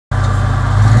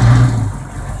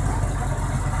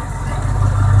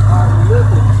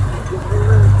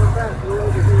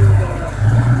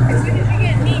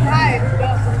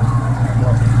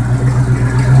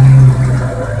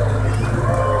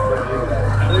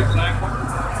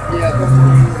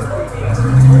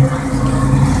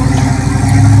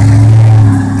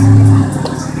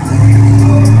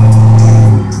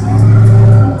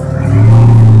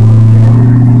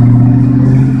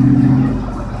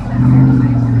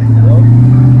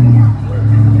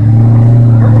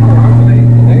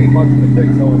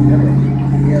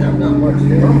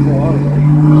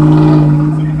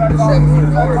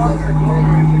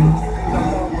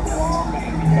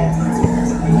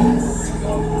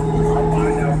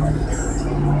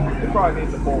probably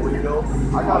needs a full rebuild.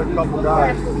 I got a couple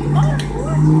guys. I got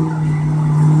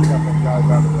some guys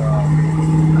out of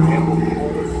Hamilton,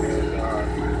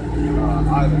 and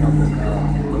Ivan up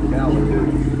in Dallas too.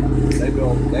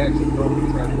 They actually built the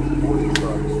transmission for these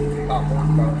trucks, top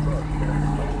horsepower trucks.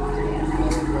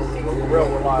 Real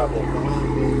reliable.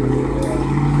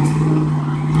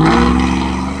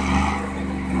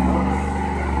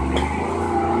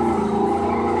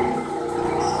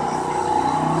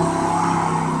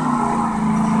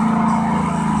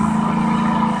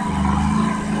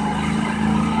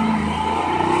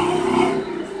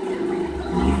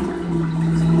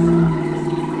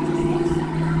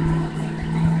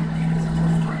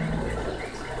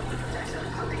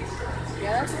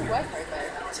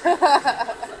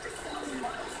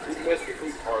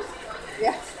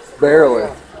 Barely.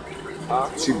 Huh?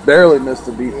 She barely missed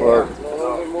the deep part. A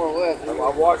little bit more left. I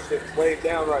watched it laid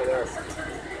down right there.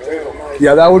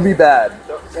 Yeah, that would be bad.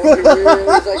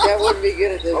 That wouldn't be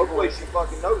good at this Hopefully point. she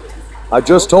fucking knows it. I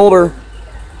just told her.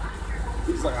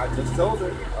 He's like, I just told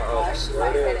her. She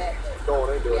might hit it.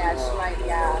 Going into Yeah, it. she might,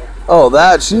 yeah. Oh,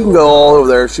 that, she can go all over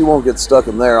there. She won't get stuck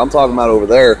in there. I'm talking about over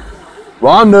there.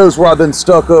 Ron knows where I've been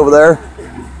stuck over there.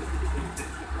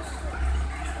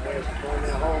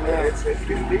 It's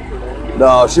getting deeper there.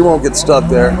 No, she won't get stuck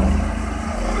there.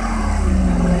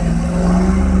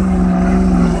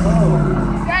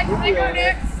 Guys, can I go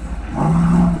next?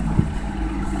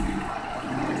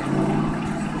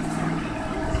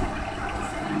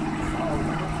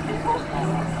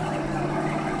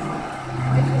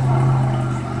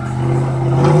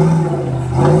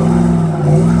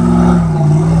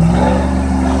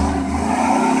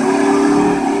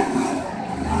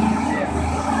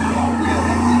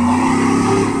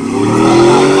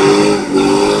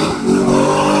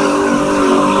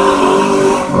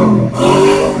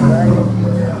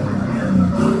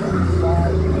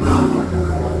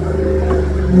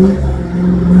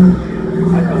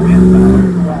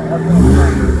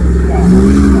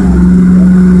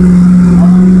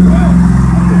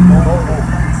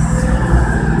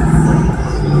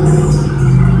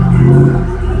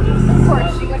 Of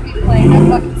course, she would be playing that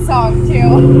fucking song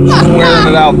too. She's wearing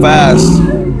it out fast.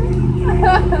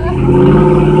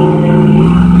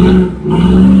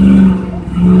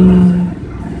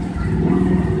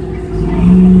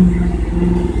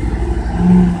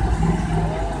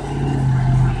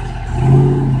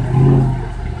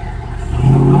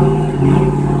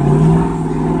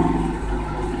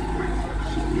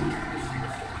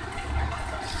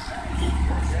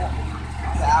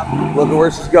 Look at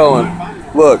where she's going.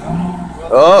 Look.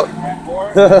 Oh,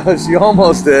 she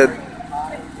almost did.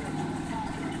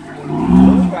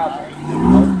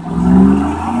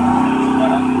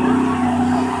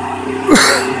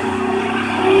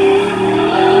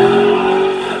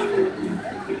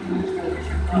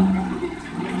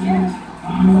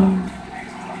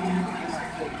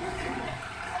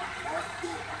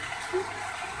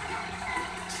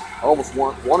 I almost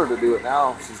want her to do it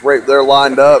now. She's right there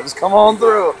lined up. Just come on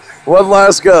through. One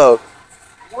last go.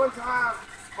 One time,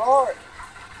 hard.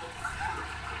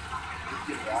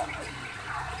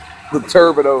 The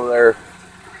turbine over there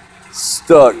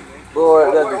stuck. Boy,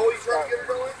 that,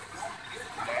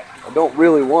 I don't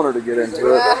really want her to get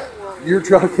into it. Your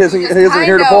truck isn't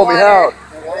here to pull me out.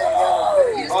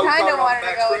 You just kind of want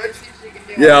her to go and see if she can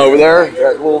do it. Yeah, over there.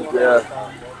 That little, yeah.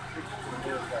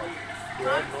 It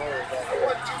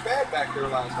wasn't too bad back there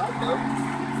last night, though.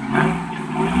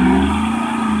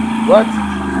 What?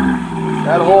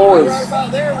 That hole is. Right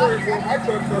about there where my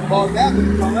trucks are bogged out when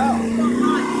you come out.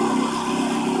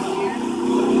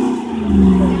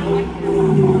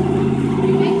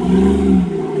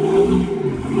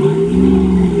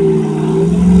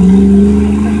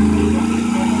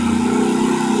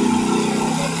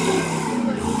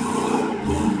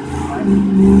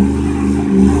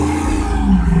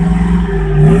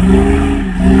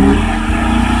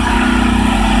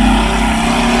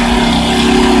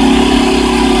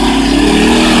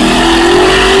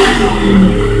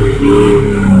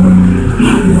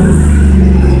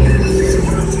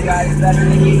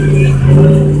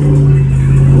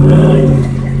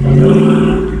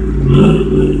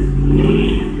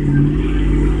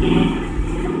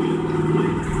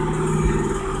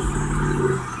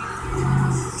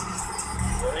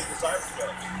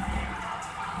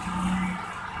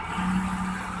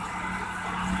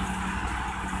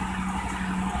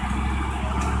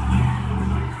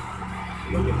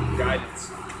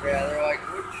 Guidance. Yeah, they're like,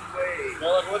 which way? They're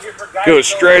like looking for guidance. Go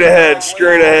straight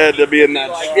ahead to be in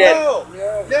that shit. No.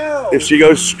 If she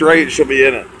goes straight, she'll be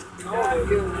in it.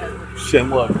 Shit,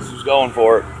 look, this is going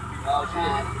for it.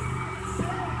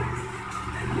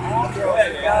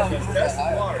 That's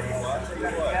the water. You watch.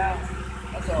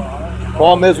 That's all right.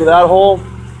 Problem is with that hole,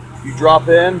 you drop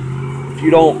in. If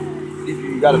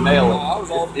you got to nail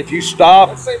it. If you stop,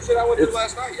 That's the same shit I went through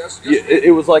last night. Yes.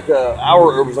 it was like an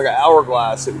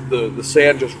hourglass. The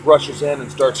sand just rushes in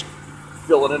and starts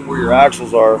filling in where your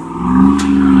axles are.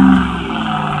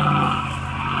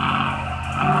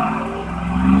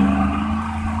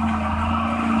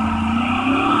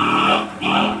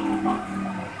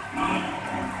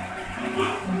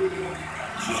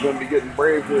 She's going to be getting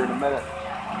brave here in a minute.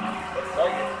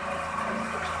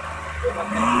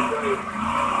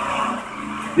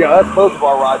 Yeah, that's both of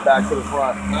our ride back to the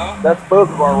front. No? That's both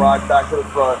of our ride back to the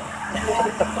front.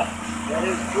 That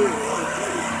is true.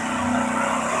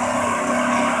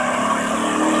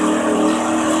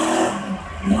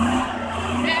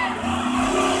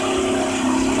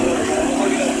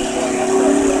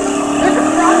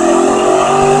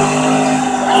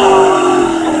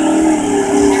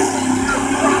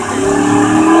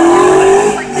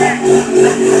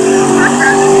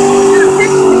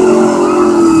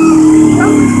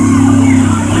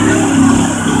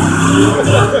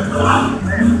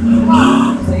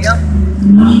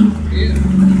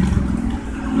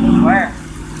 Where?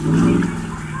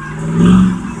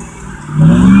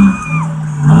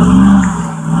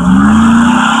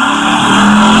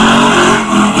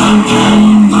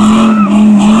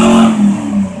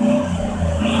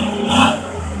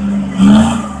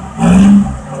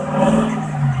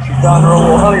 She found her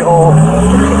little honey hole.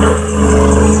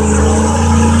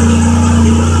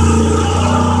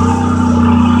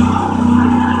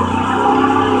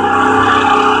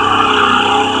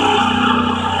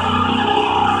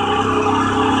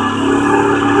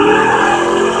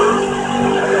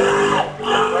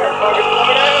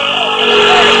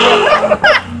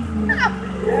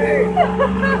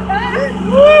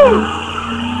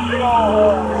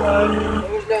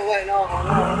 There's no way, no.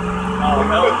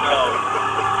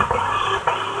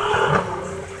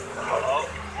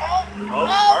 Oh,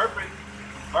 perfect.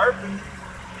 Perfect.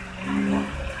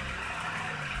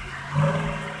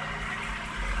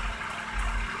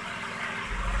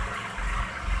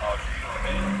 Oh, she's on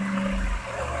it.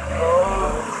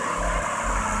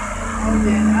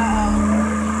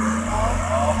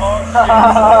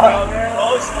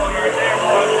 Close one right there, bro.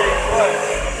 I'll tell you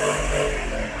what.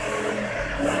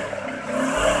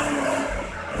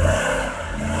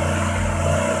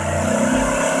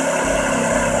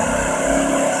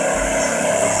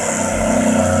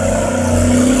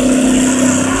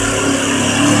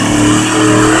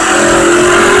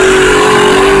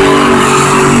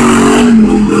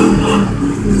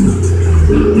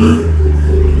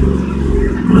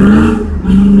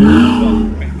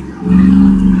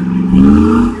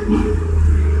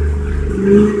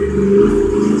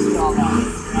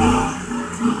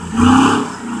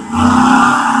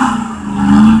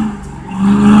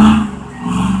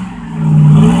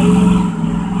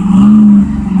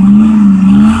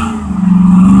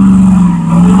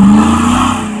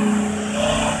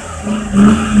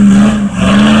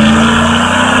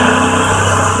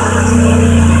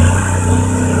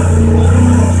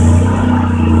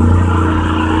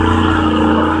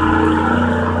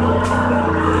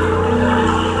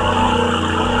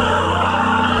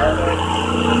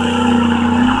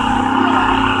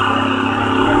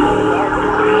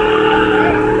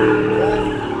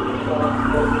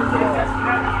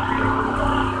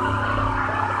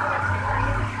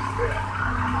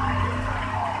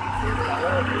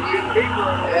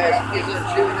 Yeah, she's getting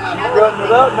chewing out. Running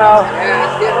it up now. Yeah,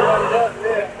 it's getting running up,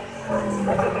 yeah.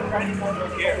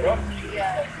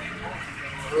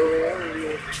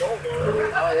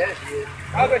 Oh, yeah, she is.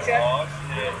 Oh,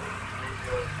 shit.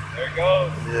 There it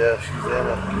goes. Yeah, she's in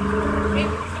it.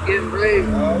 She's getting brave.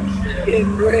 Oh, shit.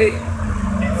 Getting brave.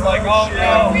 It's like, oh,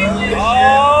 no.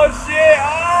 Oh, shit.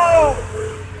 Oh!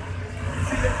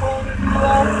 See the phone in the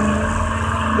left?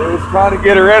 It was trying to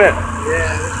get her in it.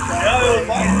 Yeah, it's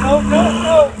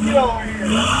No, get over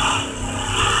here.